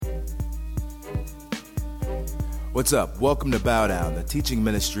What's up? Welcome to Bow Down, the teaching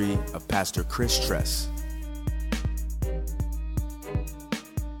ministry of Pastor Chris Tress.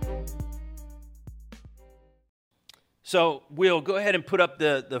 So we'll go ahead and put up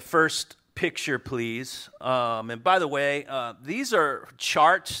the first picture, please. And by the way, these are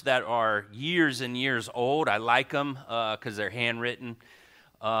charts that are years and years old. I like them because they're handwritten,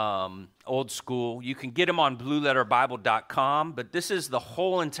 old school. You can get them on blueletterbible.com, but this is the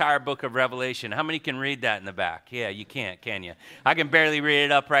whole entire book of Revelation. How many can read that in the back? Yeah, you can't, can you? I can barely read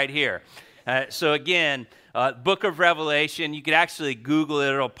it up right here. So again, book of Revelation, you could actually Google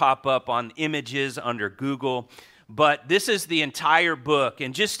it. It'll pop up on images under Google. But this is the entire book.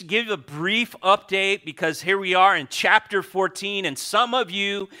 And just to give a brief update, because here we are in chapter 14, and some of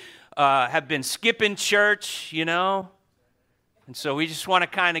you have been skipping church, you know. And so we just want to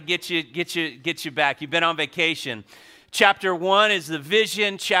kind of get you back. You've been on vacation. Chapter 1 is the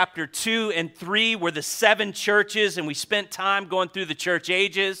vision. Chapter 2 and 3 were the 7 churches, and we spent time going through the church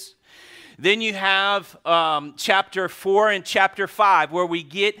ages. Then you have chapter 4 and chapter 5, where we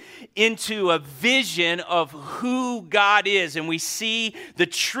get into a vision of who God is. And we see the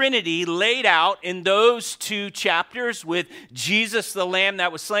Trinity laid out in those 2 chapters with Jesus, the Lamb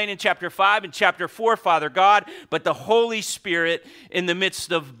that was slain in chapter 5, and chapter 4, Father God, but the Holy Spirit in the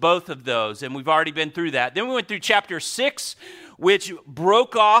midst of both of those. And we've already been through that. Then we went through chapter 6, which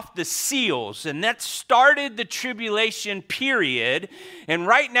broke off the seals, and that started the tribulation period. And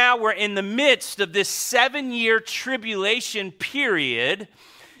right now we're in the midst of this 7-year tribulation period.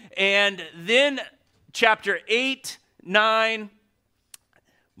 And then chapter 8, 9,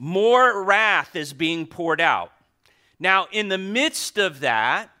 more wrath is being poured out. Now, in the midst of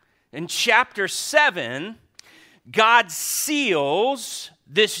that, in chapter 7, God seals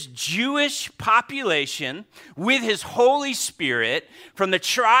this Jewish population with his Holy Spirit from the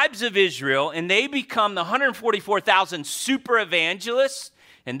tribes of Israel, and they become the 144,000 super evangelists,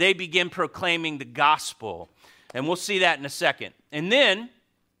 and they begin proclaiming the gospel. And we'll see that in a second. And then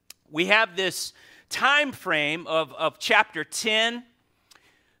we have this time frame of chapter 10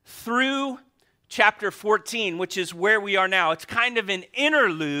 through chapter 14, which is where we are now. It's kind of an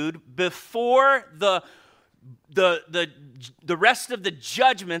interlude before the rest of the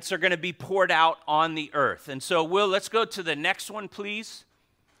judgments are going to be poured out on the earth. And so, let's go to the next one, please.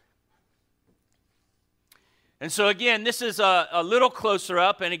 And so, again, this is a little closer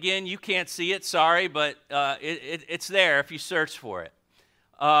up. And again, you can't see it, sorry, but it's there if you search for it.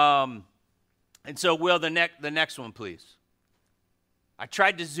 And so, the next one, please. I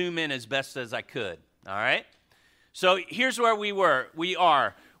tried to zoom in as best as I could, all right? So here's where we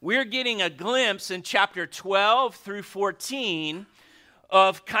are. We're getting a glimpse in chapter 12 through 14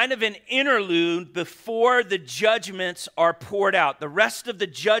 of kind of an interlude before the judgments are poured out. The rest of the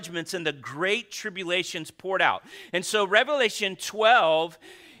judgments and the great tribulations poured out. And so Revelation 12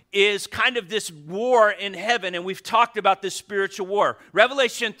 is kind of this war in heaven, and we've talked about this spiritual war.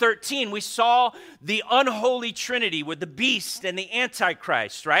 Revelation 13, we saw the unholy trinity with the beast and the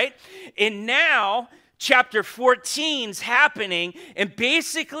antichrist, right? And now chapter 14's happening, and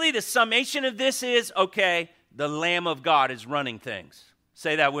basically the summation of this is, okay, the Lamb of God is running things.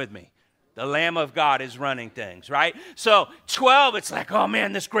 Say that with me. The Lamb of God is running things, right? So 12, it's like, oh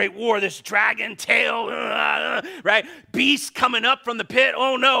man, this great war, this dragon tail, right? Beast coming up from the pit.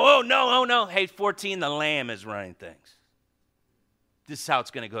 Oh no, oh no, oh no. Hey, 14, the Lamb is running things. This is how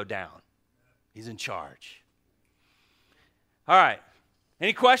it's going to go down. He's in charge. All right.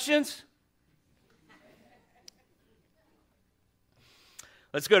 Any questions?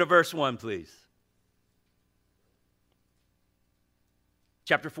 Let's go to verse 1, please.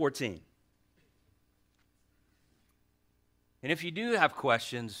 Chapter 14. And if you do have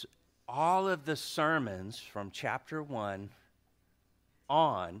questions, all of the sermons from chapter 1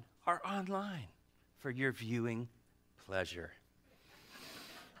 on are online for your viewing pleasure.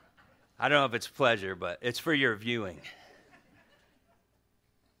 I don't know if it's pleasure, but it's for your viewing.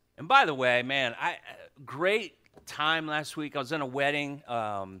 And by the way, man, great time last week. I was in a wedding.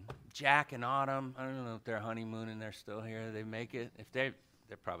 Jack and Autumn, I don't know if they're honeymooning. They're still here. They make it. If they're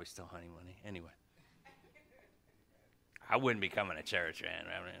probably still honeymooning. Anyway. I wouldn't be coming to church, man.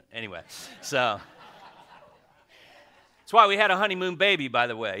 Anyway, so that's why we had a honeymoon baby, by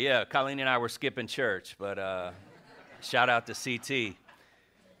the way. Yeah, Colleen and I were skipping church, but shout out to CT.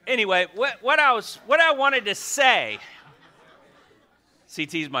 Anyway, what I wanted to say,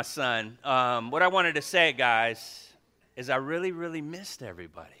 CT's my son. What I wanted to say, guys, is I really, really missed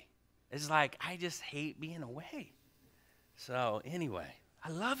everybody. It's like I just hate being away. So anyway, I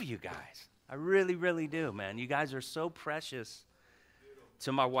love you guys. I really, really do, man. You guys are so precious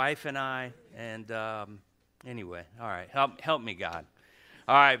to my wife and I, and Anyway, all right, help me, God.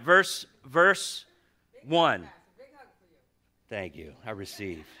 All right, verse 1. Thank you, I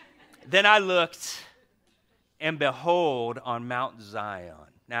receive. Then I looked, and behold, on Mount Zion.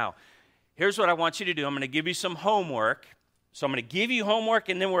 Now, here's what I want you to do. I'm going to give you some homework. So I'm going to give you homework,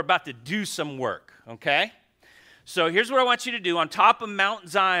 and then we're about to do some work, okay? So here's what I want you to do. On top of Mount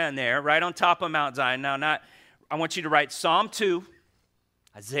Zion there, right on top of Mount Zion. Now, I want you to write Psalm 2,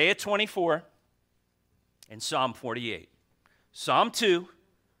 Isaiah 24, and Psalm 48. Psalm 2,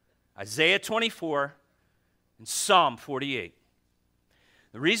 Isaiah 24, and Psalm 48.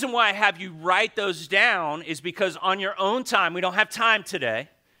 The reason why I have you write those down is because on your own time, we don't have time today,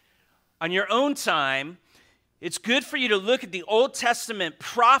 on your own time, it's good for you to look at the Old Testament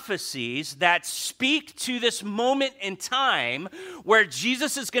prophecies that speak to this moment in time where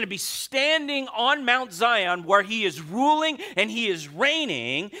Jesus is going to be standing on Mount Zion, where he is ruling and he is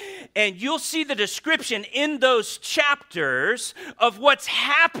reigning. And you'll see the description in those chapters of what's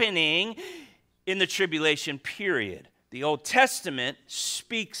happening in the tribulation period. The Old Testament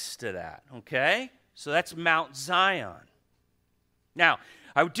speaks to that, okay? So that's Mount Zion. Now,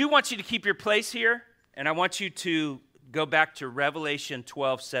 I do want you to keep your place here. And I want you to go back to Revelation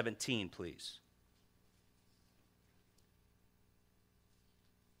 12:17, please.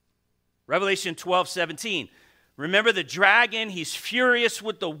 Revelation 12:17. Remember the dragon, he's furious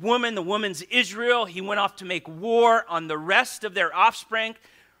with the woman. The woman's Israel. He went off to make war on the rest of their offspring.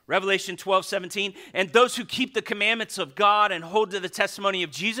 Revelation 12:17. And those who keep the commandments of God and hold to the testimony of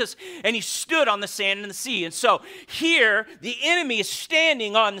Jesus. And he stood on the sand and the sea. And so here, the enemy is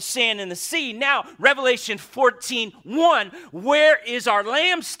standing on the sand and the sea. Now, Revelation 14:1. Where is our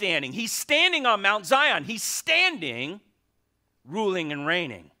Lamb standing? He's standing on Mount Zion. He's standing, ruling and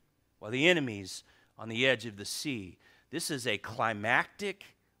reigning, while the enemy's on the edge of the sea. This is a climactic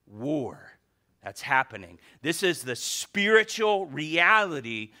war that's happening. This is the spiritual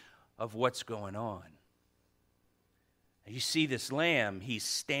reality of what's going on. You see this Lamb, he's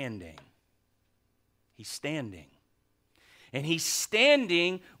standing. He's standing. And he's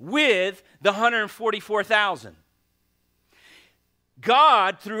standing with the 144,000.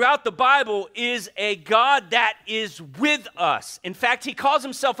 God, throughout the Bible, is a God that is with us. In fact, he calls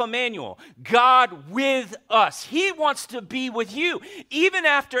himself Emmanuel, God with us. He wants to be with you. Even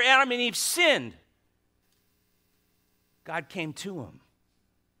after Adam and Eve sinned, God came to him.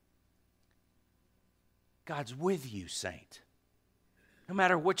 God's with you, saint. No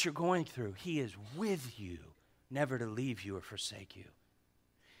matter what you're going through, he is with you, never to leave you or forsake you.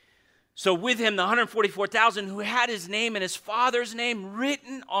 So with him, the 144,000 who had his name and his Father's name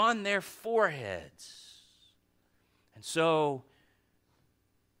written on their foreheads. And so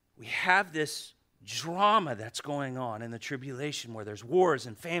we have this drama that's going on in the tribulation where there's wars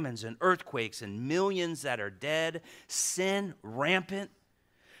and famines and earthquakes and millions that are dead, sin rampant,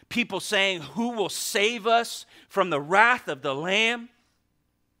 people saying, who will save us from the wrath of the Lamb?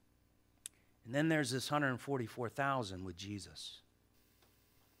 And then there's this 144,000 with Jesus.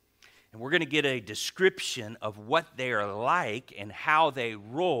 And we're going to get a description of what they are like and how they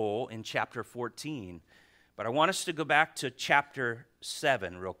roll in chapter 14. But I want us to go back to chapter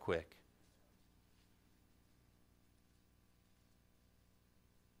 7 real quick.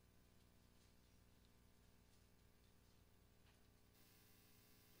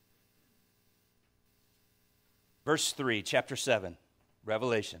 Verse 3, chapter 7,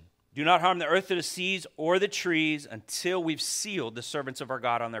 Revelation. Do not harm the earth or the seas or the trees until we've sealed the servants of our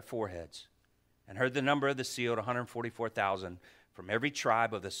God on their foreheads. And heard the number of the sealed, 144,000 from every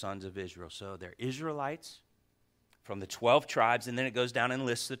tribe of the sons of Israel. So they're Israelites from the 12 tribes, and then it goes down and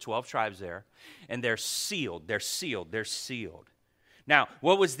lists the 12 tribes there. And they're sealed, they're sealed, they're sealed. Now,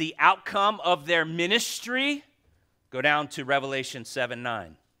 what was the outcome of their ministry? Go down to Revelation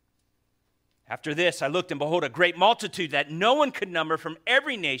 7:9. After this, I looked, and behold, a great multitude that no one could number from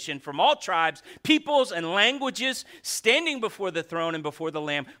every nation, from all tribes, peoples, and languages, standing before the throne and before the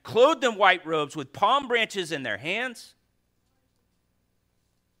Lamb, clothed in white robes with palm branches in their hands.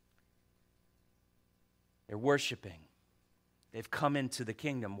 They're worshiping. They've come into the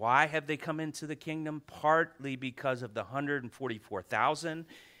kingdom. Why have they come into the kingdom? Partly because of the 144,000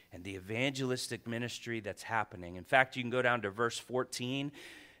 and the evangelistic ministry that's happening. In fact, you can go down to verse 14.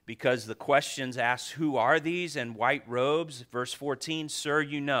 Because the questions ask, who are these in white robes? Verse 14, sir,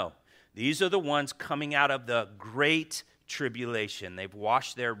 you know. These are the ones coming out of the great tribulation. They've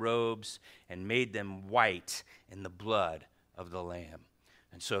washed their robes and made them white in the blood of the Lamb.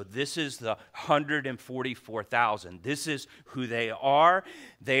 And so this is the 144,000. This is who they are.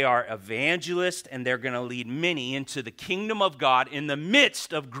 They are evangelists, and they're going to lead many into the kingdom of God in the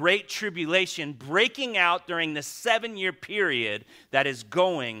midst of great tribulation breaking out during the 7-year period that is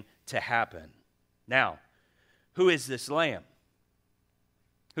going to happen. Now, who is this Lamb?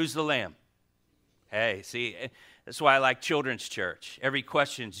 Who's the Lamb? Hey, see, that's why I like children's church. Every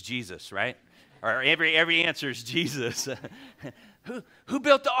question's Jesus, right? Or every answer is Jesus. Who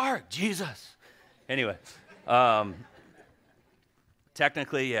built the ark? Jesus. Anyway,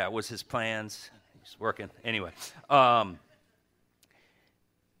 technically, yeah, it was his plans. He's working. Anyway,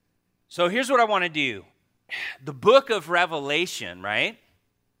 so here's what I want to do. The book of Revelation, right?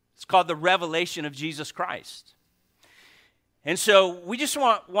 It's called the Revelation of Jesus Christ. And so we just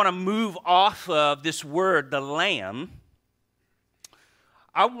want to move off of this word, the Lamb.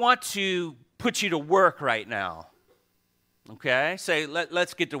 I want to put you to work right now. Okay? Say,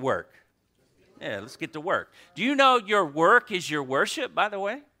 let's get to work. Yeah, let's get to work. Do you know your work is your worship, by the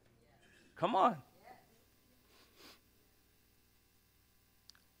way? Come on.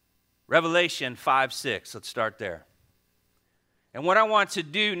 Revelation 5:6. Let's start there. And what I want to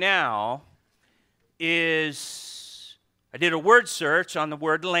do now is, I did a word search on the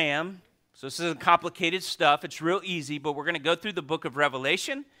word lamb. So this isn't complicated stuff. It's real easy, but we're going to go through the book of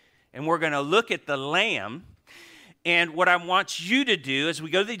Revelation, and we're going to look at the lamb. And what I want you to do as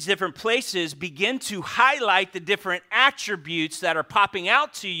we go to these different places, begin to highlight the different attributes that are popping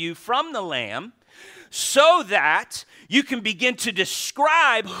out to you from the Lamb so that you can begin to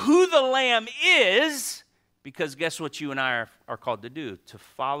describe who the Lamb is, because guess what you and I are called to do? To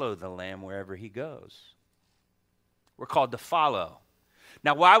follow the Lamb wherever he goes. We're called to follow.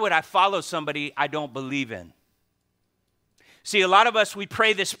 Now, why would I follow somebody I don't believe in? See, a lot of us, we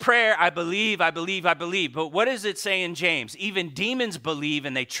pray this prayer, I believe, I believe, I believe. But what does it say in James? Even demons believe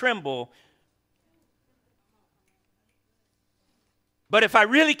and they tremble. But if I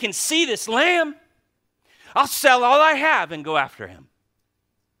really can see this Lamb, I'll sell all I have and go after him.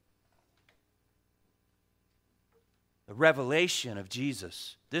 The revelation of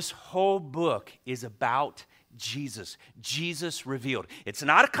Jesus. This whole book is about Jesus. Jesus revealed. It's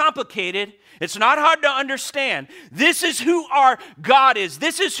not complicated. It's not hard to understand. This is who our God is.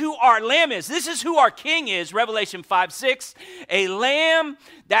 This is who our Lamb is. This is who our King is. Revelation 5:6. A lamb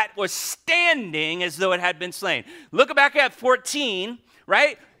that was standing as though it had been slain. Look back at 14,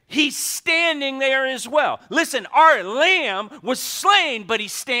 right? He's standing there as well. Listen, our Lamb was slain, but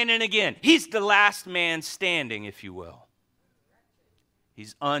he's standing again. He's the last man standing, if you will.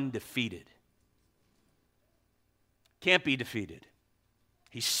 He's undefeated. Can't be defeated.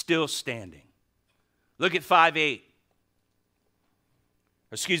 He's still standing. Look at 5:8.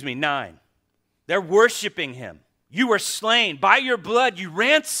 9. They're worshiping him. You were slain. By your blood, you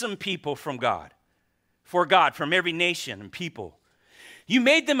ransomed people from God. For God, from every nation and people. You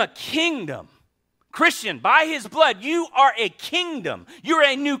made them a kingdom. Christian, by his blood, you are a kingdom. You're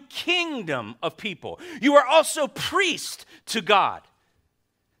a new kingdom of people. You are also priest to God.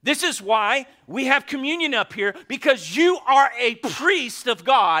 This is why we have communion up here, because you are a priest of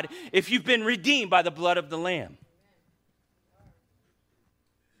God if you've been redeemed by the blood of the Lamb.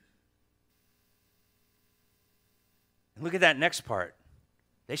 And look at that next part.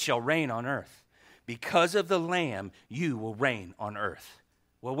 They shall reign on earth. Because of the Lamb, you will reign on earth.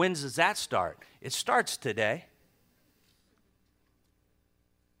 Well, when does that start? It starts today.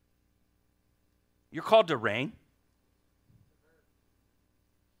 You're called to reign.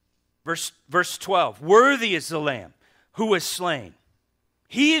 Verse 12, worthy is the Lamb who was slain.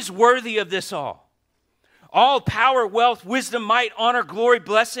 He is worthy of this all. All power, wealth, wisdom, might, honor, glory,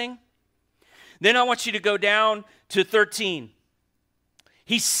 blessing. Then I want you to go down to 13.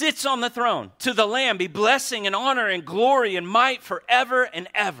 He sits on the throne. To the Lamb be blessing and honor and glory and might forever and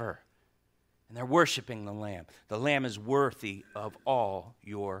ever. And they're worshiping the Lamb. The Lamb is worthy of all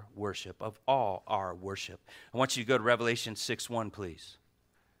your worship, of all our worship. I want you to go to Revelation 6:1, please.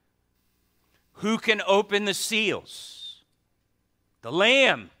 Who can open the seals? The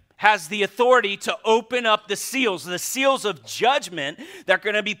Lamb has the authority to open up the seals of judgment that are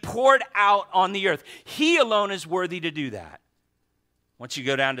going to be poured out on the earth. He alone is worthy to do that. Once you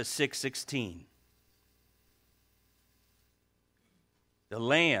go down to 6:16, the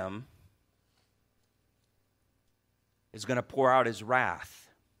Lamb is going to pour out his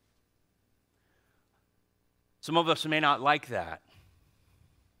wrath. Some of us may not like that.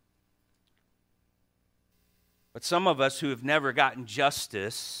 But some of us who have never gotten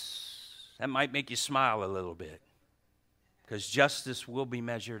justice, that might make you smile a little bit, because justice will be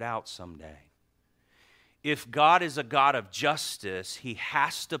measured out someday. if God is a God of justice, he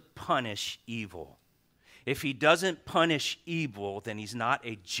has to punish evil. If he doesn't punish evil, then he's not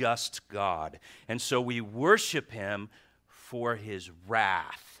a just God. And so we worship him for his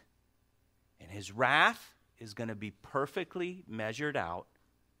wrath. And his wrath is going to be perfectly measured out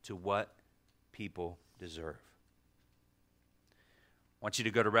to what people deserve. I want you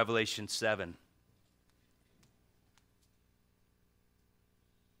to go to Revelation 7.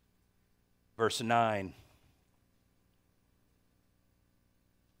 Verse 9.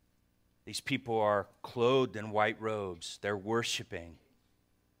 These people are clothed in white robes. They're worshiping.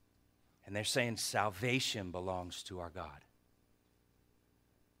 And they're saying salvation belongs to our God,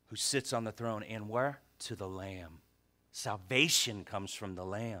 who sits on the throne. And where? To the Lamb. Salvation comes from the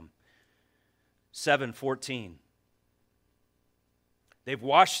Lamb. 7:14. They've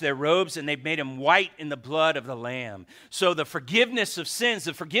washed their robes and they've made them white in the blood of the Lamb. So the forgiveness of sins,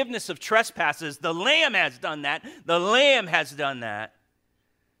 the forgiveness of trespasses, the Lamb has done that. The Lamb has done that.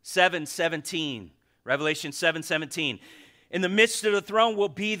 7:17, Revelation 7:17. In the midst of the throne will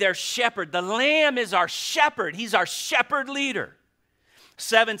be their shepherd. The Lamb is our shepherd. He's our shepherd leader.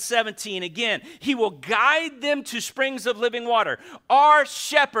 7:17 again. He will guide them to springs of living water. Our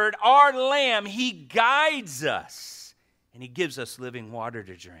shepherd, our Lamb, he guides us. And he gives us living water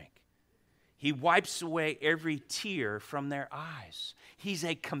to drink. He wipes away every tear from their eyes. He's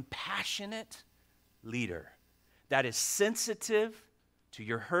a compassionate leader that is sensitive to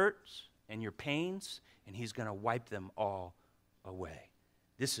your hurts and your pains, and he's going to wipe them all away.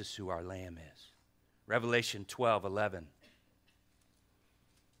 This is who our Lamb is. Revelation 12:11.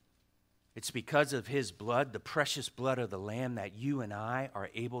 It's because of his blood, the precious blood of the Lamb, that you and I are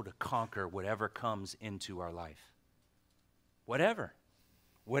able to conquer whatever comes into our life.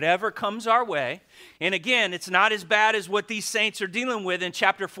 Whatever comes our way. And again, it's not as bad as what these saints are dealing with in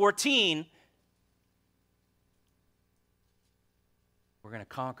chapter 14. We're going to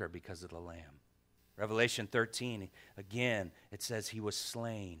conquer because of the Lamb. Revelation 13, again, it says he was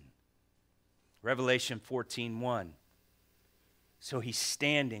slain. Revelation 14:1. So he's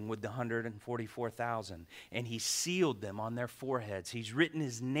standing with the 144,000, and he sealed them on their foreheads. He's written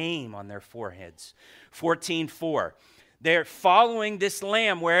his name on their foreheads. 14:4. They're following this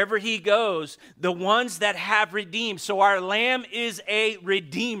Lamb wherever he goes, the ones that have redeemed. So our Lamb is a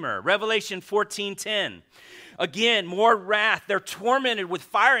redeemer. Revelation 14:10. Again, more wrath. They're tormented with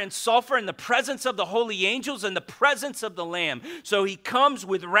fire and sulfur in the presence of the holy angels and the presence of the Lamb. So he comes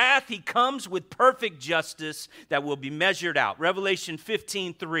with wrath. He comes with perfect justice that will be measured out. Revelation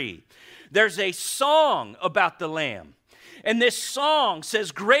 15:3. There's a song about the Lamb. And this song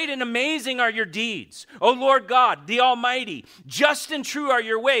says, great and amazing are your deeds, O Lord God, the Almighty. Just and true are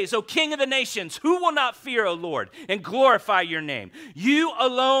your ways, O King of the nations. Who will not fear, O Lord, and glorify your name? You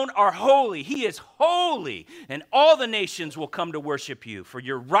alone are holy. He is holy, and all the nations will come to worship you, for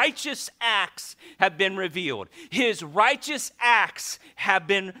your righteous acts have been revealed. His righteous acts have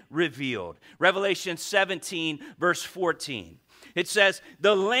been revealed. Revelation 17, verse 14. It says,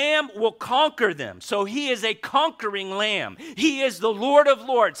 the Lamb will conquer them. So he is a conquering Lamb. He is the Lord of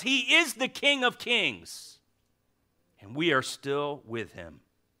lords. He is the King of kings. And we are still with him.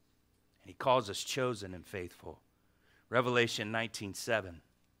 He calls us chosen and faithful. Revelation 19:7.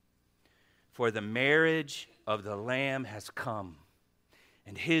 For the marriage of the Lamb has come,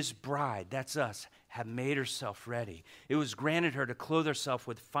 and his bride, that's us, have made herself ready. It was granted her to clothe herself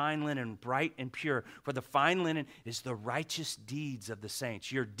with fine linen, bright and pure. For the fine linen is the righteous deeds of the saints.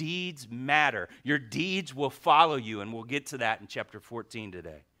 Your deeds matter. Your deeds will follow you, and we'll get to that in chapter 14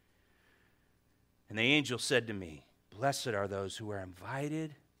 today. And the angel said to me, blessed are those who are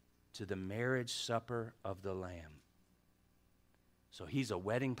invited to the marriage supper of the Lamb. So he's a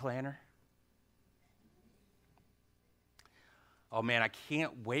wedding planner. Oh, man, I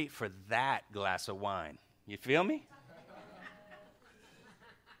can't wait for that glass of wine. You feel me?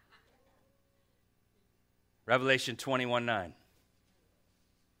 Revelation 21:9.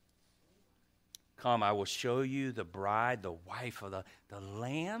 Come, I will show you the bride, the wife of the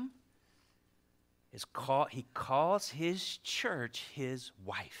Lamb. He calls his church his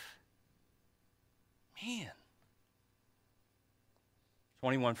wife. Man.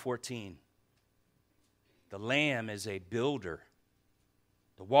 21:14. The Lamb is a builder.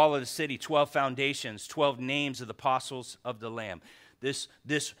 The wall of the city, 12 foundations, 12 names of the apostles of the Lamb. This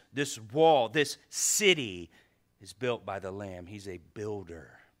wall, this city is built by the Lamb. He's a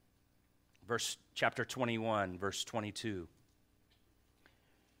builder. Chapter 21, verse 22.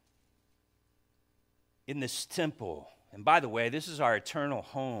 In this temple, and by the way, this is our eternal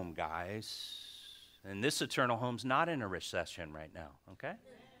home, guys. And this eternal home's not in a recession right now, okay?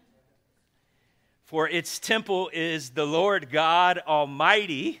 For its temple is the Lord God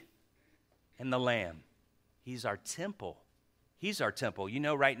Almighty and the Lamb. He's our temple. He's our temple. You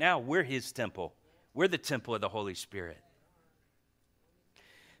know, right now, we're his temple. We're the temple of the Holy Spirit.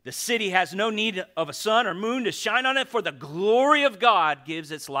 The city has no need of a sun or moon to shine on it, for the glory of God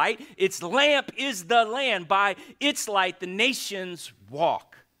gives its light. Its lamp is the Lamb. By its light, the nations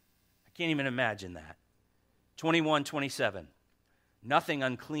walk. I can't even imagine that. 21:27. Nothing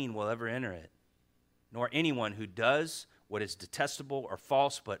unclean will ever enter it, nor anyone who does what is detestable or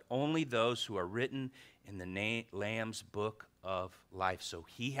false, but only those who are written in the Lamb's book of life. So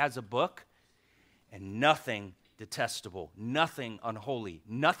he has a book, and nothing detestable, nothing unholy,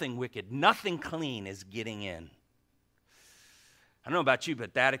 nothing wicked, nothing clean is getting in. I don't know about you,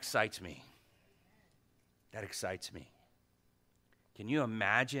 but that excites me. That excites me. Can you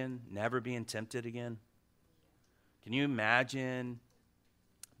imagine never being tempted again? Can you imagine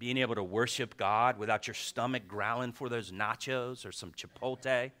being able to worship God without your stomach growling for those nachos or some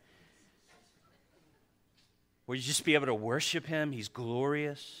Chipotle? Will you just be able to worship him? He's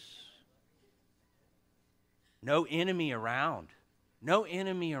glorious. No enemy around. No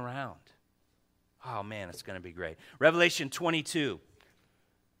enemy around. Oh, man, it's going to be great. Revelation 22,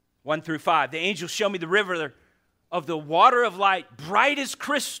 1-5. The angel showed me the river of the water of light, bright as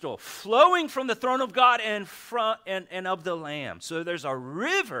crystal, flowing from the throne of God and of the Lamb. So there's a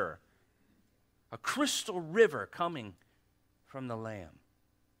river, a crystal river coming from the Lamb.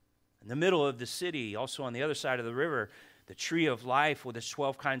 In the middle of the city, also on the other side of the river, the tree of life with its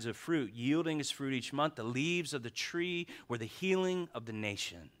 12 kinds of fruit, yielding its fruit each month. The leaves of the tree were the healing of the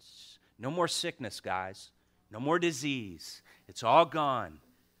nations. No more sickness, guys. No more disease. It's all gone.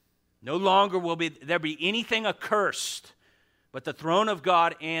 No longer will there be anything accursed, but the throne of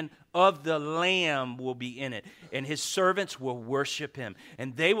God and of the Lamb will be in it, and his servants will worship him,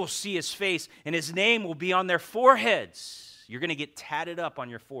 and they will see his face, and his name will be on their foreheads. You're going to get tatted up on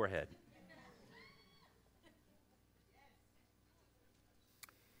your forehead.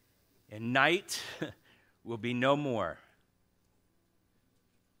 And night will be no more,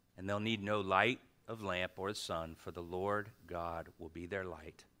 and they'll need no light of lamp or the sun, for the Lord God will be their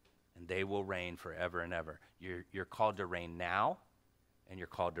light, and they will reign forever and ever. You're called to reign now, and you're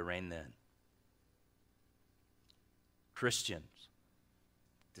called to reign then. Christians,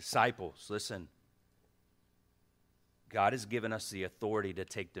 disciples, listen. God has given us the authority to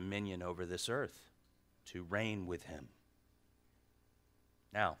take dominion over this earth, to reign with him.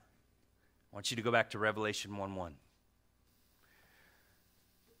 Now, I want you to go back to Revelation 1:1.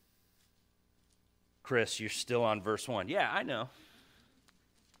 Chris, you're still on verse 1. Yeah, I know.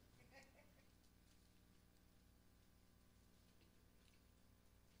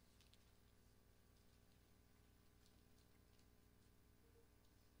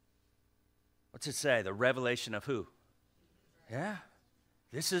 What's it say? The revelation of who? Yeah,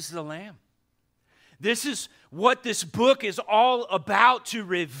 this is the Lamb. This is what this book is all about, to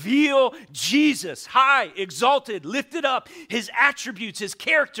reveal Jesus, high, exalted, lifted up, his attributes, his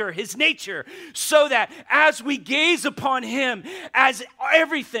character, his nature, so that as we gaze upon him as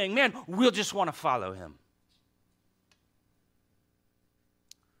everything, man, we'll just want to follow him.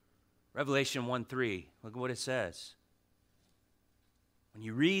 Revelation 1:3, look at what it says. When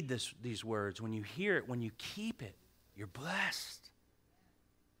you read these words, when you hear it, when you keep it, you're blessed.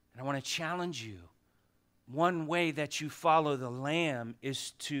 And I want to challenge you. One way that you follow the Lamb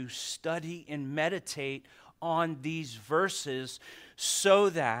is to study and meditate on these verses so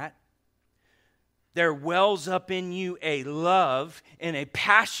that there wells up in you a love and a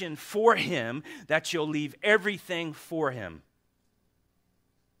passion for him that you'll leave everything for him.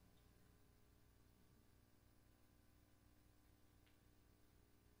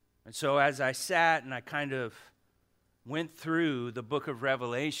 And so as I sat and I kind of went through the book of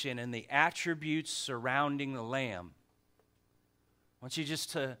Revelation and the attributes surrounding the Lamb, I want you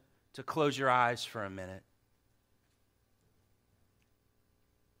just to close your eyes for a minute.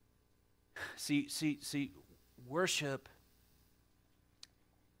 See, worship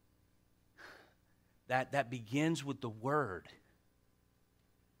that begins with the Word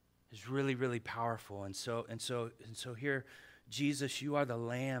is really, really powerful. And so here, Jesus, you are the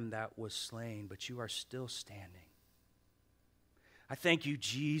Lamb that was slain, but you are still standing. I thank you,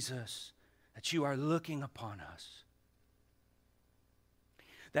 Jesus, that you are looking upon us,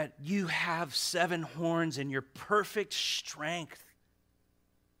 that you have 7 horns in your perfect strength.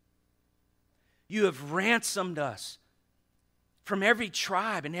 You have ransomed us from every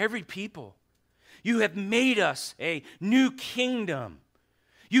tribe and every people. You have made us a new kingdom.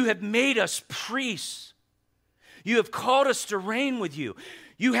 You have made us priests. You have called us to reign with you.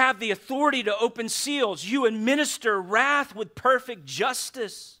 You have the authority to open seals. You administer wrath with perfect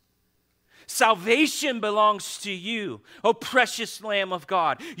justice. Salvation belongs to you, O precious Lamb of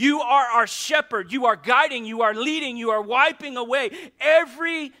God. You are our shepherd. You are guiding. You are leading. You are wiping away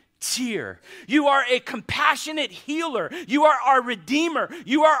every tear. You are a compassionate healer. You are our redeemer.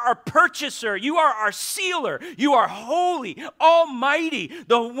 You are our purchaser. You are our sealer. You are holy, almighty,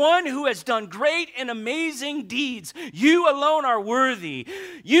 the one who has done great and amazing deeds. You alone are worthy.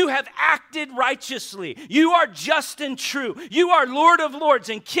 You have acted righteously. You are just and true. You are Lord of lords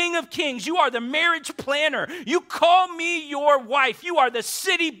and King of kings. You are the marriage planner. You call me your wife. You are the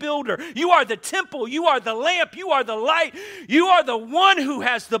city builder. You are the temple. You are the lamp. You are the light. You are the one who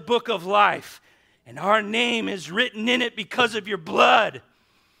has the book of life, and our name is written in it because of your blood.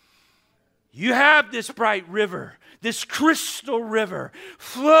 You have this bright river, this crystal river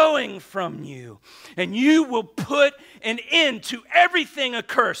flowing from you, and you will put an end to everything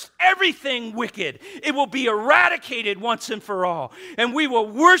accursed, everything wicked. It will be eradicated once and for all, and we will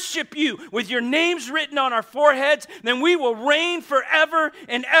worship you with your names written on our foreheads. Then we will reign forever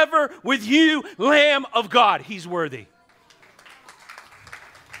and ever with you, Lamb of God. He's worthy.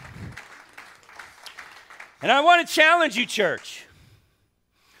 And I want to challenge you, church.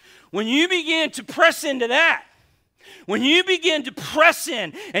 When you begin to press into that, when you begin to press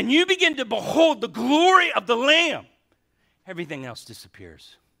in and you begin to behold the glory of the Lamb, everything else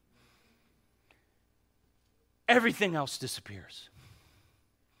disappears. Everything else disappears.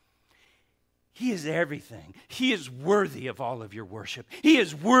 He is everything. He is worthy of all of your worship. He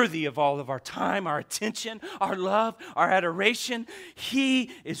is worthy of all of our time, our attention, our love, our adoration.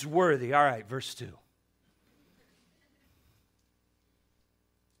 He is worthy. All right, verse 2.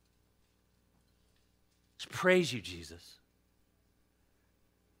 Praise you, Jesus.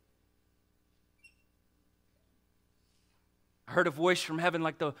 I heard a voice from heaven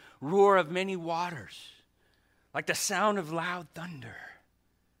like the roar of many waters, like the sound of loud thunder.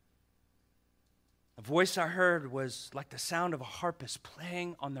 The voice I heard was like the sound of a harpist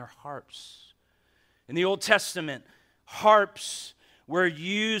playing on their harps. In the Old Testament, harps were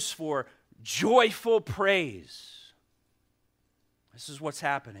used for joyful praise. This is what's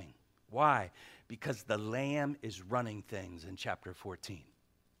happening. Why? Because the Lamb is running things in chapter 14.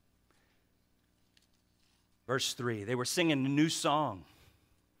 Verse 3, they were singing a new song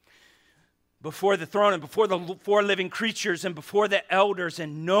before the throne and before the four living creatures and before the elders,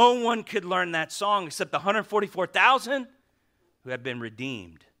 and no one could learn that song except the 144,000 who had been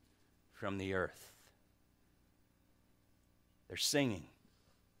redeemed from the earth. They're singing.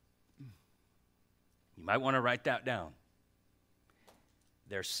 You might want to write that down.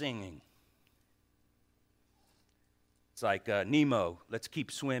 They're singing. It's like Nemo, let's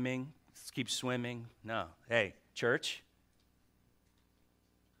keep swimming. Let's keep swimming. No. Hey, church,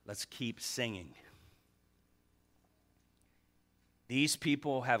 let's keep singing. These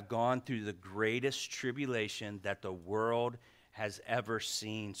people have gone through the greatest tribulation that the world has ever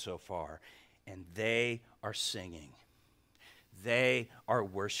seen so far, and they are singing. They are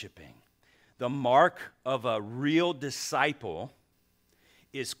worshiping. The mark of a real disciple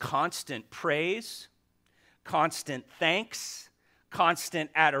is constant praise, constant thanks, constant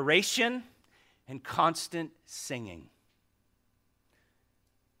adoration, and constant singing.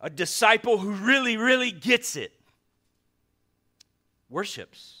 A disciple who really, really gets it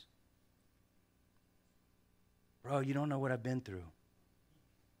worships. Bro, you don't know what I've been through.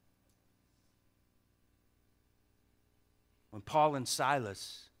 When Paul and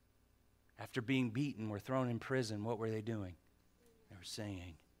Silas, after being beaten, were thrown in prison, what were they doing? They were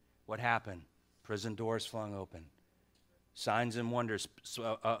singing. What happened? Prison doors flung open. Signs and wonders.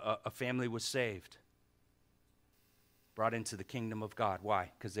 So a family was saved. Brought into the kingdom of God.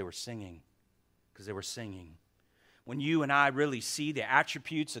 Why? Because they were singing. Because they were singing. When you and I really see the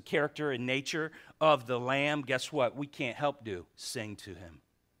attributes, the character and nature of the Lamb, guess what? We can't help do. Sing to him.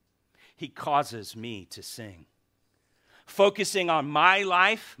 He causes me to sing. Focusing on my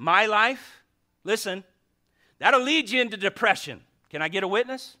life, listen, that'll lead you into depression. Can I get a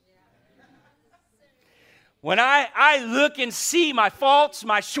witness? When I look and see my faults,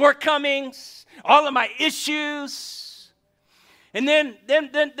 my shortcomings, all of my issues, and then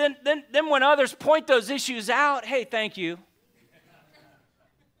when others point those issues out, hey, thank you.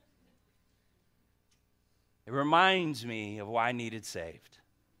 It reminds me of why I needed saved.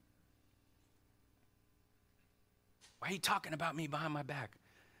 Why are you talking about me behind my back?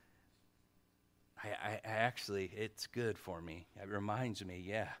 I actually, it's good for me. It reminds me,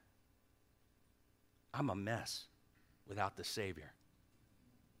 yeah. I'm a mess without the Savior.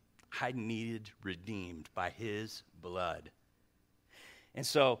 I needed redeemed by his blood. And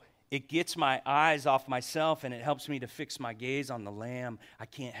so it gets my eyes off myself, and it helps me to fix my gaze on the Lamb. I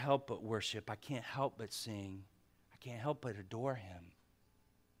can't help but worship. I can't help but sing. I can't help but adore him.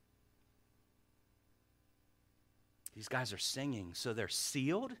 These guys are singing, so they're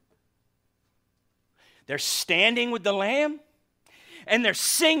sealed. They're standing with the Lamb, and they're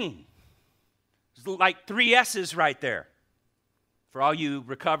singing. There's like 3 S's right there for all you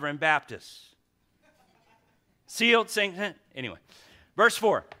recovering Baptists. Sealed, sing. Anyway, verse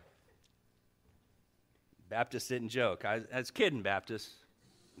 4. Baptist didn't joke. I was kidding, Baptist.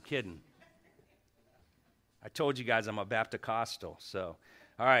 I'm kidding. I told you guys I'm a Baptist-costal. So,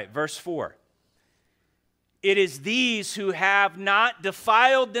 all right, verse 4. It is these who have not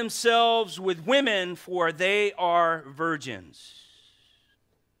defiled themselves with women, for they are virgins.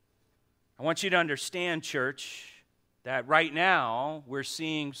 I want you to understand, church, that right now we're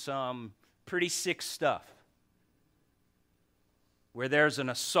seeing some pretty sick stuff where there's an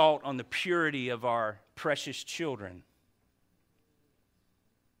assault on the purity of our precious children.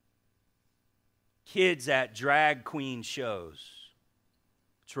 Kids at drag queen shows.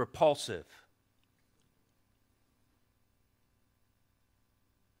 It's repulsive.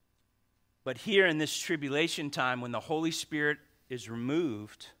 But here in this tribulation time, when the Holy Spirit is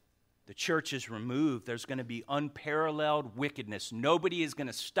removed, the church is removed, there's going to be unparalleled wickedness. Nobody is going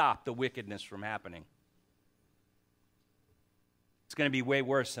to stop the wickedness from happening. It's going to be way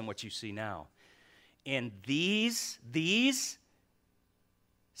worse than what you see now. And these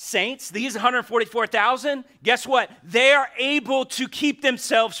saints, these 144,000, guess what? They are able to keep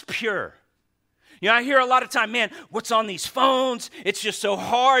themselves pure. You know, I hear a lot of time, man, what's on these phones? It's just so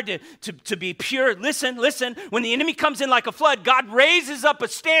hard to be pure. Listen. When the enemy comes in like a flood, God raises up a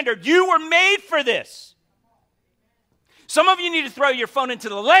standard. You were made for this. Some of you need to throw your phone into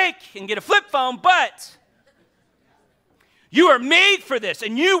the lake and get a flip phone, but you are made for this,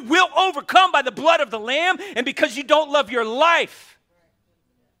 and you will overcome by the blood of the Lamb and because you don't love your life.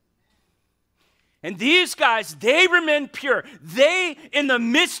 And these guys, they remain pure. They, in the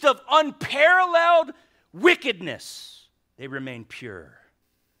midst of unparalleled wickedness, they remain pure.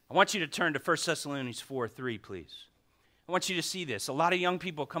 I want you to turn to 1 Thessalonians 4:3, please. I want you to see this. A lot of young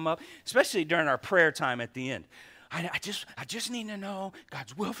people come up, especially during our prayer time at the end. I just need to know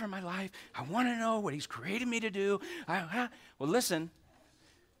God's will for my life. I want to know what he's created me to do. Well, listen.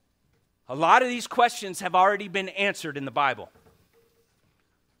 A lot of these questions have already been answered in the Bible.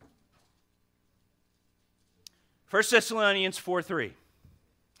 1 Thessalonians 4:3.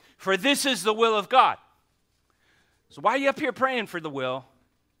 For this is the will of God. So why are you up here praying for the will?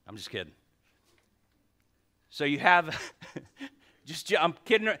 I'm just kidding. So you have, I'm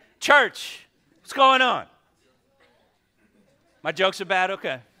kidding. Church, what's going on? My jokes are bad?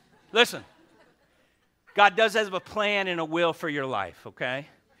 Okay. Listen, God does have a plan and a will for your life, okay?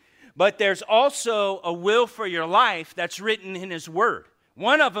 But there's also a will for your life that's written in his word.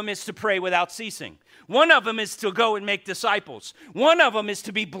 One of them is to pray without ceasing. One of them is to go and make disciples. One of them is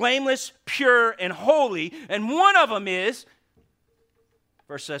to be blameless, pure, and holy. And one of them is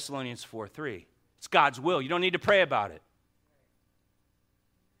 1 Thessalonians 4:3. It's God's will. You don't need to pray about it.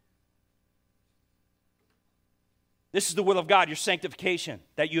 This is the will of God, your sanctification,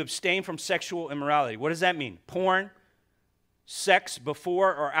 that you abstain from sexual immorality. What does that mean? Porn, sex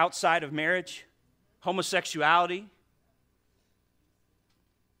before or outside of marriage, homosexuality.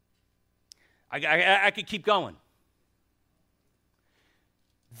 I could keep going.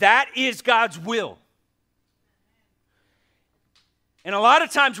 That is God's will. And a lot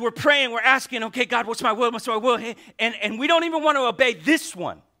of times we're praying, we're asking, okay, God, what's my will? What's my will? And we don't even want to obey this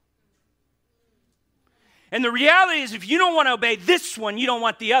one. And the reality is, if you don't want to obey this one, you don't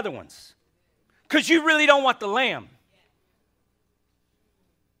want the other ones. Because you really don't want the lamb.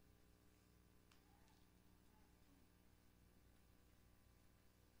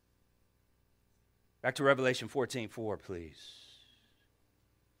 Back to Revelation 14:4, please.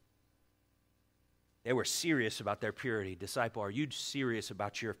 They were serious about their purity. Disciple, are you serious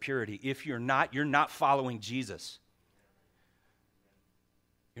about your purity? If you're not following Jesus.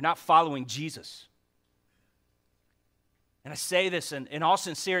 You're not following Jesus. And I say this in all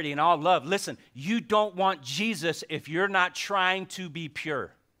sincerity and all love. Listen, you don't want Jesus if you're not trying to be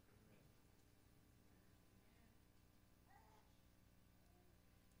pure.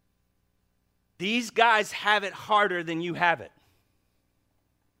 These guys have it harder than you have it.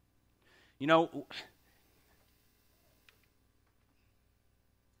 You know,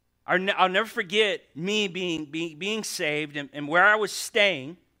 I'll never forget me being saved and where I was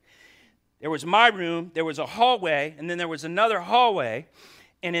staying. There was my room, there was a hallway, and then there was another hallway,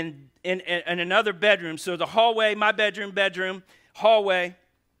 and in another bedroom. So the hallway, my bedroom, hallway.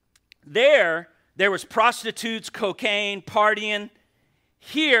 There was prostitutes, cocaine, partying.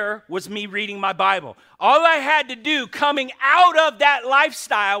 Here was me reading my Bible. All I had to do coming out of that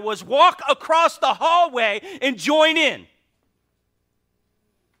lifestyle was walk across the hallway and join in.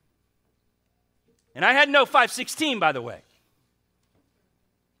 And I had no 516, by the way.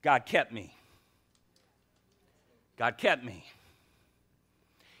 God kept me. God kept me.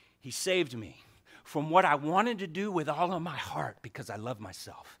 He saved me from what I wanted to do with all of my heart because I love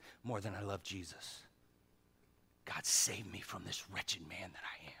myself more than I love Jesus. God saved me from this wretched man that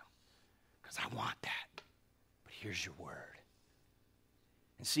I am because I want that. But here's your word.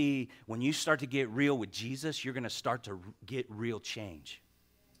 And see, when you start to get real with Jesus, you're going to start to get real change.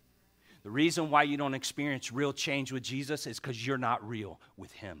 The reason why you don't experience real change with Jesus is because you're not real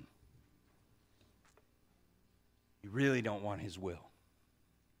with him. You really don't want his will.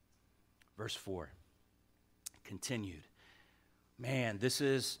 Verse 4 continued. Man, this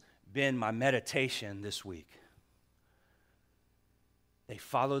has been my meditation this week. They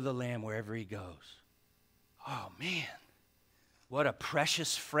follow the Lamb wherever he goes. Oh, man, what a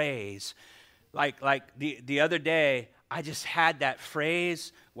precious phrase. Like the other day, I just had that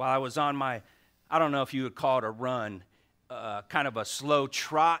phrase while I was on my, I don't know if you would call it a run, kind of a slow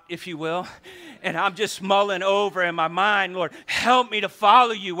trot, if you will. And I'm just mulling over in my mind, Lord, help me to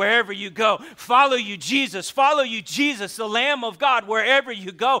follow you wherever you go. Follow you, Jesus, the Lamb of God, wherever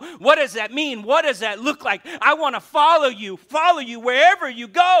you go. What does that mean? What does that look like? I want to follow you wherever you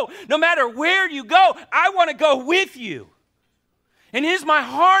go. No matter where you go, I want to go with you. And is my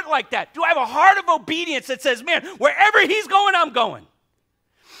heart like that? Do I have a heart of obedience that says, man, wherever he's going, I'm going?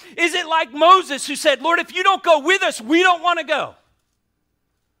 Is it like Moses who said, Lord, if you don't go with us, we don't want to go?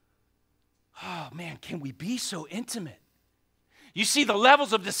 Oh, man, can we be so intimate? You see the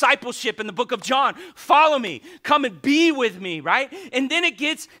levels of discipleship in the book of John. Follow me. Come and be with me, right? And then it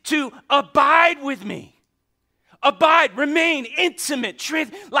gets to abide with me. Abide, remain, intimate,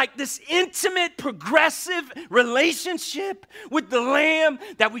 like this intimate, progressive relationship with the Lamb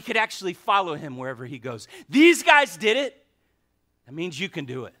that we could actually follow him wherever he goes. These guys did it. That means you can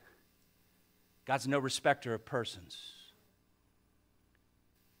do it. God's no respecter of persons.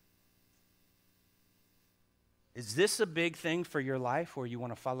 Is this a big thing for your life where you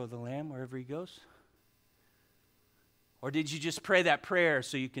want to follow the Lamb wherever he goes? Or did you just pray that prayer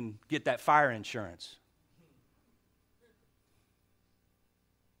so you can get that fire insurance?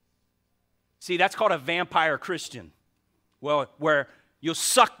 See, that's called a vampire Christian. Well, where you'll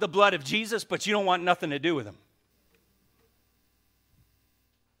suck the blood of Jesus, but you don't want nothing to do with him.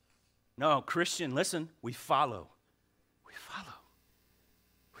 No, Christian, listen, we follow. We follow.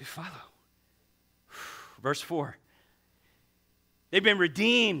 We follow. Verse 4. They've been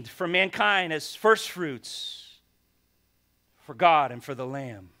redeemed from mankind as first fruits for God and for the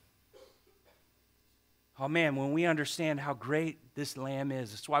Lamb. Oh man, when we understand how great this Lamb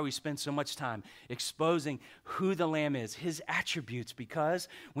is, that's why we spend so much time exposing who the Lamb is, his attributes, because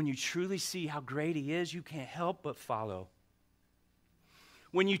when you truly see how great he is, you can't help but follow.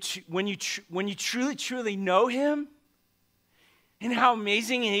 When you truly know him and how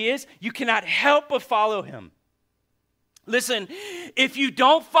amazing he is, you cannot help but follow him. Listen, if you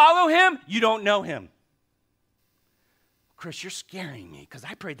don't follow him, you don't know him. Chris, you're scaring me because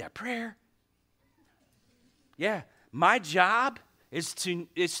I prayed that prayer. Yeah, my job is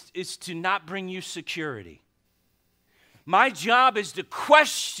to not bring you security. My job is to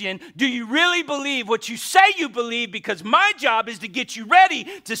question, do you really believe what you say you believe? Because my job is to get you ready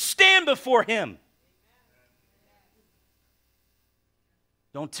to stand before him.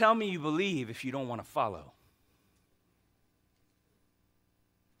 Don't tell me you believe if you don't want to follow.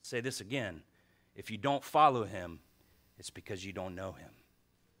 Say this again. If you don't follow him, it's because you don't know him.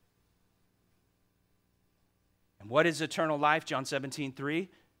 And what is eternal life? John 17:3,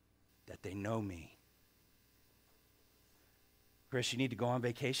 that they know me. Chris, you need to go on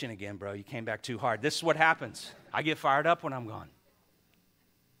vacation again, bro. You came back too hard. This is what happens. I get fired up when I'm gone.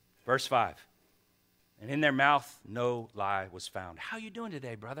 Verse 5. And in their mouth no lie was found. How you doing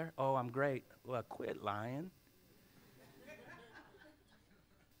today, brother? Oh, I'm great. Well, quit lying.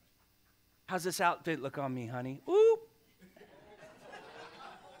 How's this outfit look on me, honey? Ooh.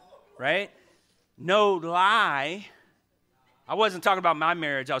 Right? No lie. I wasn't talking about my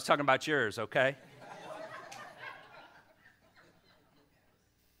marriage. I was talking about yours, okay?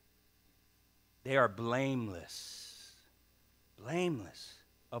 They are blameless. Blameless.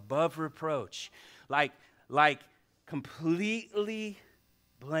 Above reproach. Like completely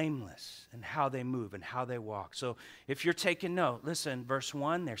blameless in how they move and how they walk. So if you're taking note, listen, verse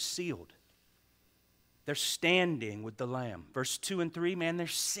 1, they're sealed. They're standing with the Lamb. Verse 2 and 3, man, they're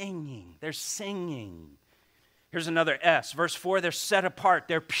singing. They're singing. Here's another S. Verse 4, they're set apart.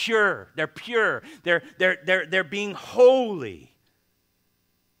 They're pure. They're pure. They're being holy.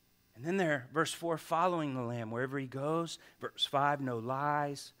 And then they're, verse 4, following the Lamb wherever he goes. Verse 5, no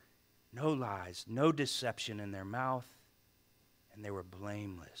lies, no deception in their mouth. And they were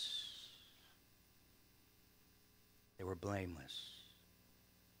blameless. They were blameless.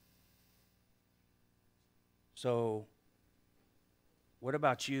 So, what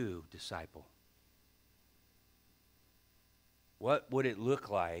about you, disciple? What would it look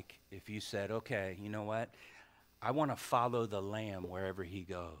like if you said, okay, you know what? I want to follow the Lamb wherever he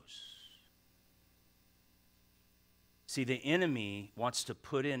goes. See, the enemy wants to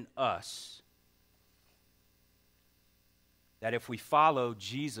put in us that if we follow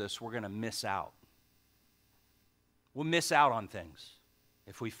Jesus, we're going to miss out. We'll miss out on things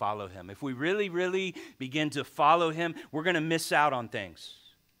if we follow him. If we really, really begin to follow him, we're going to miss out on things.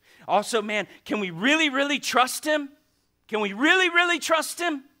 Also, man, can we really, really trust him? Can we really, really trust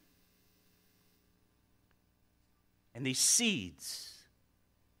him? And these seeds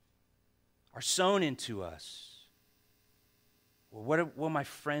are sown into us. Well, what will my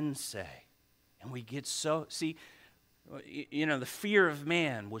friends say? And we get so, see, you know, the fear of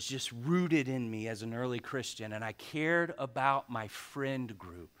man was just rooted in me as an early Christian, and I cared about my friend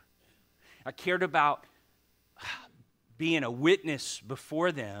group. I cared about being a witness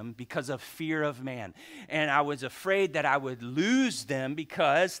before them because of fear of man. And I was afraid that I would lose them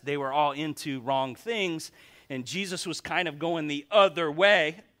because they were all into wrong things, and Jesus was kind of going the other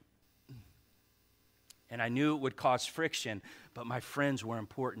way. And I knew it would cause friction, but my friends were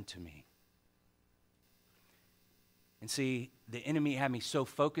important to me. And see, the enemy had me so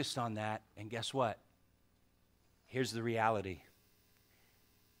focused on that, and guess what? Here's the reality.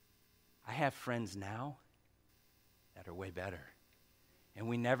 I have friends now that are way better, and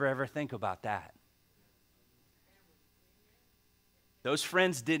we never ever think about that. Those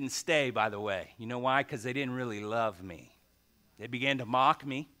friends didn't stay, by the way. You know why? Because they didn't really love me. They began to mock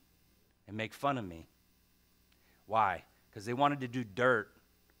me and make fun of me. Why? Because they wanted to do dirt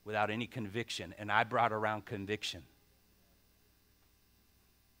without any conviction, and I brought around conviction.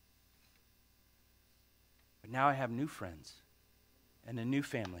 But now I have new friends and a new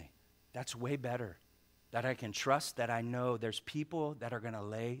family. That's way better. That I can trust, that I know there's people that are going to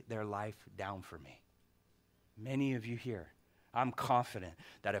lay their life down for me. Many of you here, I'm confident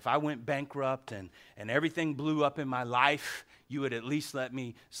that if I went bankrupt and everything blew up in my life, you would at least let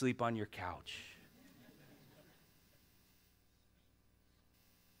me sleep on your couch.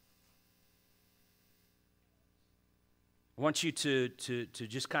 I want you to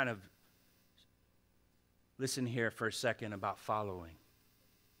just kind of listen here for a second about following.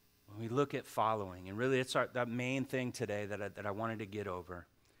 When we look at following, and really it's that main thing today that I wanted to get over,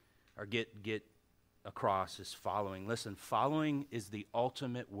 or get across, is following. Listen, following is the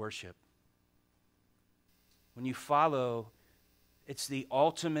ultimate worship. When you follow, it's the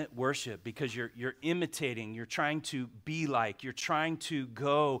ultimate worship because you're imitating, you're trying to be like, you're trying to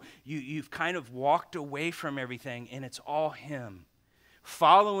go, you've kind of walked away from everything, and it's all him.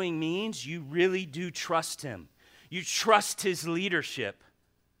 Following means you really do trust him. You trust his leadership.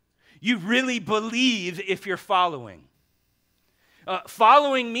 You really believe if you're following.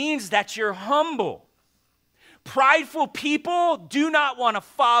 Following means that you're humble. Prideful people do not want to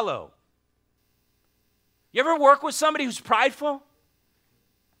follow. You ever work with somebody who's prideful?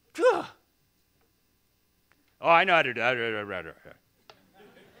 Ugh. Oh, I know how to do it.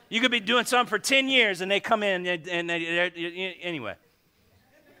 You could be doing something for 10 years and they come in and anyway.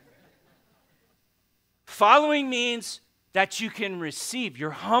 Following means that you can receive.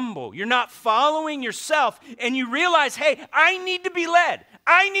 You're humble. You're not following yourself, and you realize, hey, I need to be led.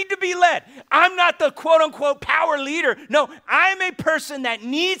 I need to be led. I'm not the quote-unquote power leader. No, I'm a person that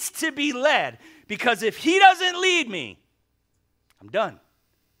needs to be led, because if he doesn't lead me, I'm done.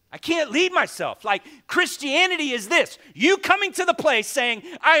 I can't lead myself. Like, Christianity is this. You coming to the place saying,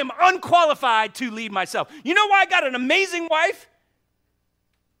 I am unqualified to lead myself. You know why I got an amazing wife?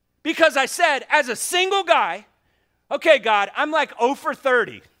 Because I said, as a single guy, okay, God, I'm like 0 for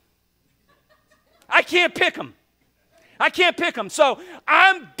 30. I can't pick them. I can't pick them. So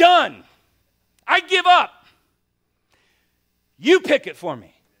I'm done. I give up. You pick it for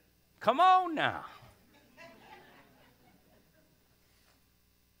me. Come on now.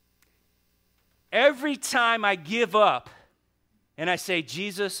 Every time I give up and I say,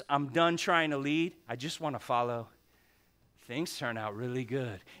 Jesus, I'm done trying to lead, I just want to follow, things turn out really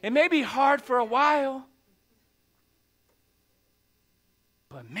good. It may be hard for a while,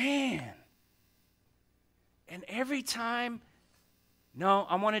 but man, And every time, no,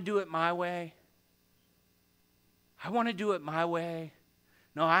 I want to do it my way. I want to do it my way.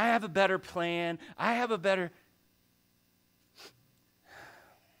 No, I have a better plan. I have a better...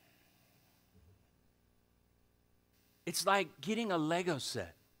 It's like getting a Lego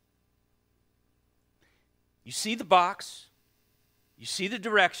set. You see the box, you see the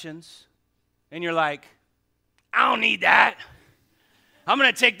directions, and you're like, I don't need that. I'm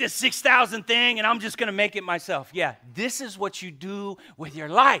going to take this 6,000 thing and I'm just going to make it myself. Yeah, this is what you do with your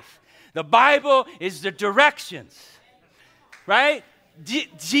life. The Bible is the directions, right?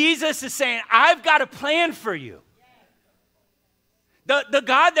 Jesus is saying, I've got a plan for you. The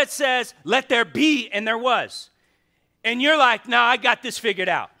God that says, let there be, and there was. And you're like, no, I got this figured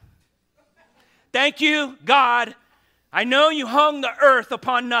out. Thank you, God. I know you hung the earth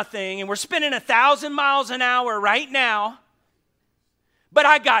upon nothing, and we're spinning 1,000 miles an hour right now, but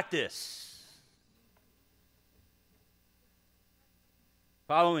I got this.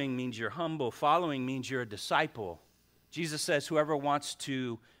 Following means you're humble. Following means you're a disciple. Jesus says, whoever wants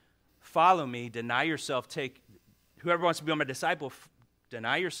to follow me, deny yourself, whoever wants to be my disciple,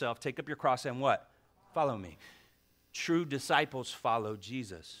 deny yourself, take up your cross, and what? Follow me. True disciples follow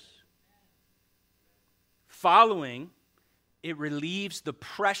Jesus. Following, it relieves the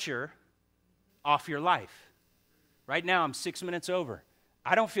pressure off your life. Right now, I'm 6 minutes over.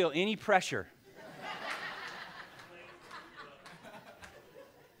 I don't feel any pressure.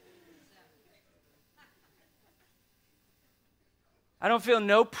 I don't feel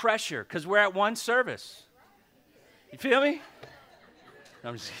no pressure because we're at one service. You feel me?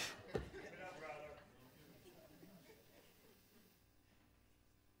 I'm just...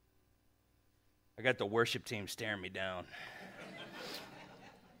 I got the worship team staring me down.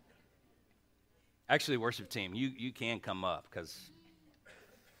 Actually, worship team, you can come up because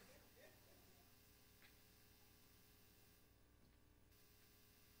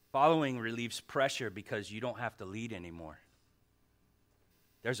following relieves pressure because you don't have to lead anymore.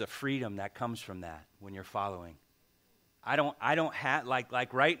 There's a freedom that comes from that when you're following. I don't have,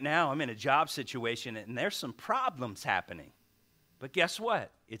 like right now, I'm in a job situation and there's some problems happening. But guess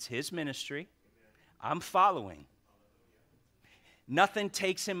what? It's his ministry. I'm following. Nothing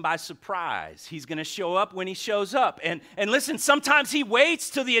takes him by surprise. He's going to show up when he shows up. And listen, sometimes he waits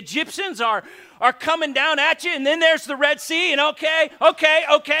till the Egyptians are coming down at you, and then there's the Red Sea, and okay.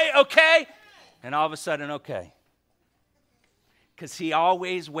 And all of a sudden, okay. Because he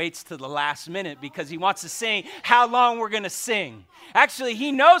always waits to the last minute because he wants to sing how long we're going to sing. Actually,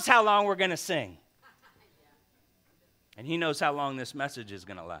 he knows how long we're going to sing. And he knows how long this message is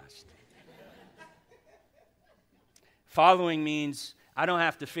going to last. Following means I don't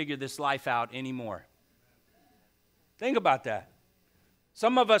have to figure this life out anymore. Think about that.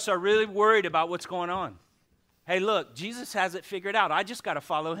 Some of us are really worried about what's going on. Hey, look, Jesus has it figured out. I just got to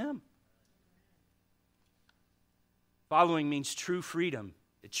follow him. Following means true freedom,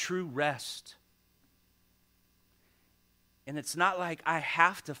 a true rest. And it's not like I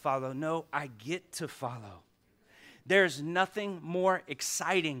have to follow. No, I get to follow. There's nothing more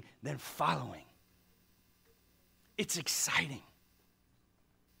exciting than following. It's exciting.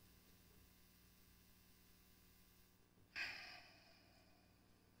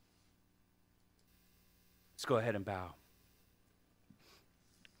 Let's go ahead and bow.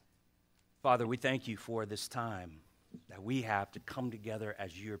 Father, we thank you for this time that we have to come together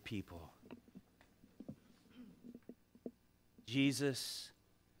as your people. Jesus,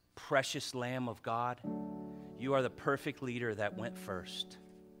 precious Lamb of God, you are the perfect leader that went first.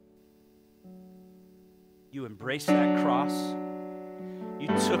 You embraced that cross. You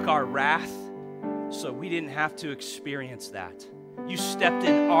took our wrath so we didn't have to experience that. You stepped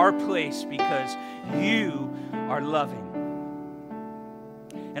in our place because you are loving.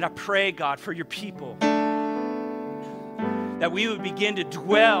 And I pray, God, for your people, that we would begin to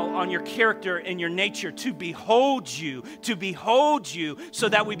dwell on your character and your nature, to behold you, so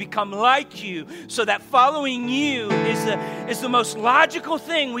that we become like you, so that following you is the most logical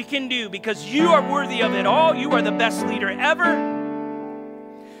thing we can do because you are worthy of it all. You are the best leader ever.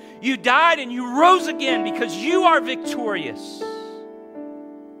 You died and you rose again because you are victorious.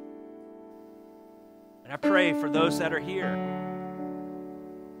 And I pray for those that are here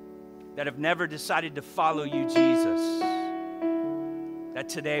that have never decided to follow you, Jesus, that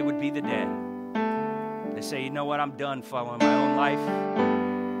today would be the day. They say, you know what, I'm done following my own life.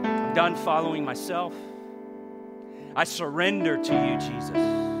 I'm done following myself. I surrender to you, Jesus.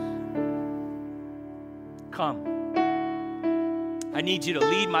 Come. I need you to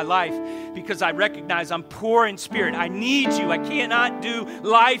lead my life because I recognize I'm poor in spirit. I need you. I cannot do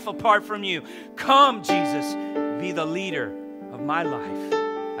life apart from you. Come, Jesus, be the leader of my life.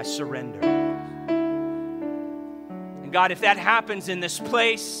 I surrender. And God, if that happens in this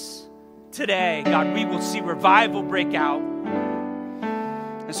place today, God, we will see revival break out.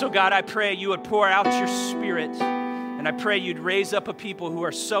 And so, God, I pray you would pour out your Spirit, and I pray you'd raise up a people who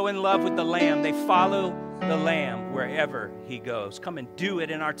are so in love with the Lamb, they follow the Lamb wherever he goes. Come and do it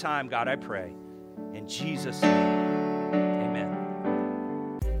in our time, God, I pray. In Jesus' name,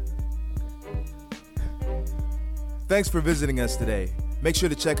 amen. Thanks for visiting us today. Make sure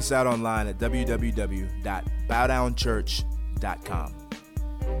to check us out online at www.bowdownchurch.com.